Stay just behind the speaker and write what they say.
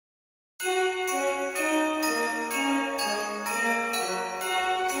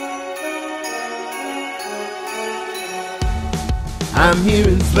I'm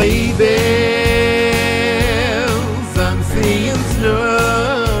hearing sleigh bells, I'm seeing snow.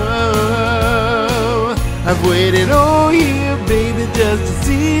 I've waited all year, baby, just to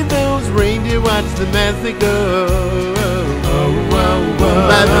see those reindeer, watch them as they go.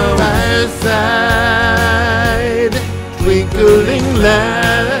 By the fireside, twinkling lights.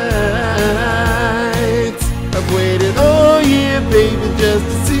 I've waited all year, baby, just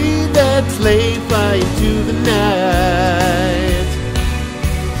to see that sleigh fly into the night.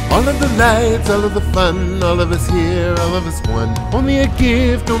 All of the lights, all of the fun, all of us here, all of us one. Only a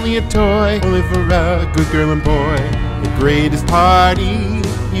gift, only a toy, only for a good girl and boy. The greatest party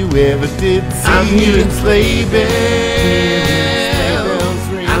you ever did see. I'm hearing sleigh bells,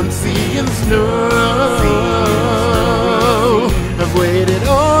 I'm seeing snow. I've waited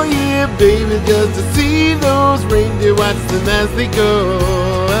all year, baby, just to see those reindeer, watch them as they go.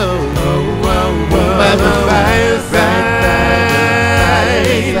 By the fireside,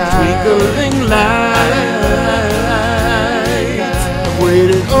 twinkling lights. I've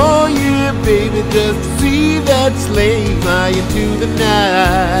waited all year, baby, just to see that sleigh fly into the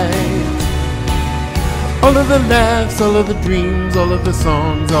night. All of the laughs, all of the dreams, all of the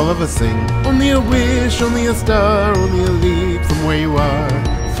songs, all of us sing. Only a wish, only a star, only a leap from where you are.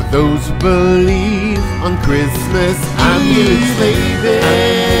 For those who believe on Christmas I'm hearing sleigh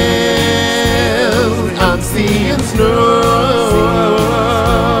bells, I'm seeing snow.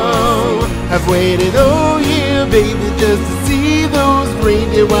 I've waited all year, baby, just to see those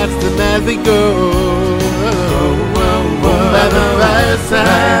reindeer, watch them as they go. By the fireside,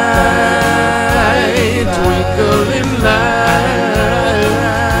 twinkling lights.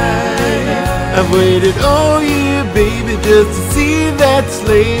 I've waited all year, baby, just to see that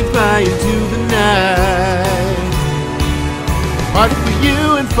sleigh fly into the night. A party for you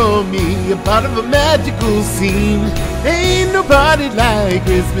and for me, a part of a magical scene. Ain't no party like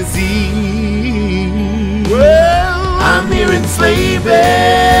Christmas Eve. Well, I'm hearing sleigh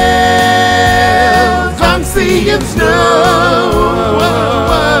bells, I'm seeing snow.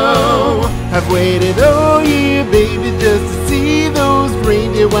 I've waited all year, baby, just to see those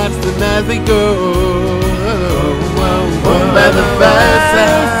reindeer, watch them as they go. By the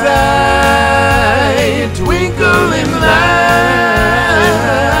fireside, twinkling light.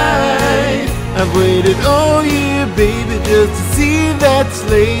 I've waited all year, baby, just to see that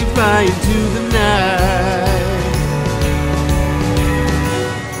sleigh fly into the night.